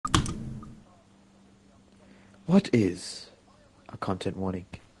What is a content warning?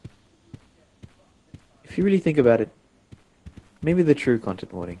 If you really think about it, maybe the true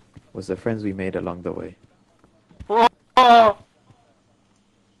content warning was the friends we made along the way.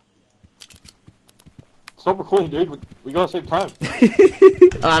 Stop recording, dude. We gotta save time.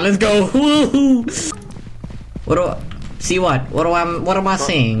 Let's go. Woohoo! What do I see? What am I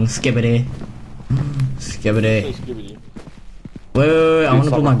saying? Skibbity. Skibbity. Hey, Skibbity. Wait. I want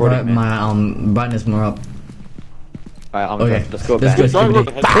to put my recording, brightness more up. Alright, Okay, let's go let's back. go, Don't look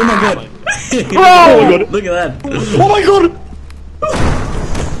Skibbity. ahead. Oh my god! Oh my god! Look at that! Oh my god!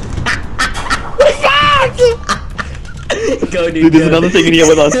 Go, dude. Dude, there's go. another thing in here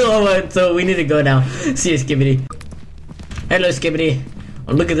with us. Oh, wait, so we need to go now. See you, Skibbity. Hello, Skibbity.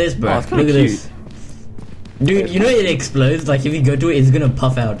 Oh, look at this, bro. Oh, Look it's at kinda this. Dude, you know it explodes? Like, if you go to it, it's gonna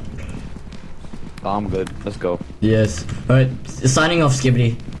puff out. Oh, I'm good. Let's go. Yes. Alright, signing off,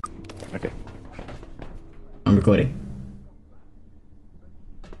 Skibbity. Okay. I'm recording.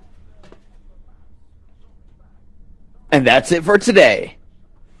 And that's it for today.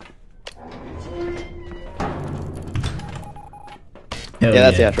 Hell Yeah,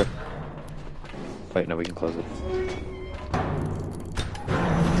 that's the outro. Wait, no, we can close it.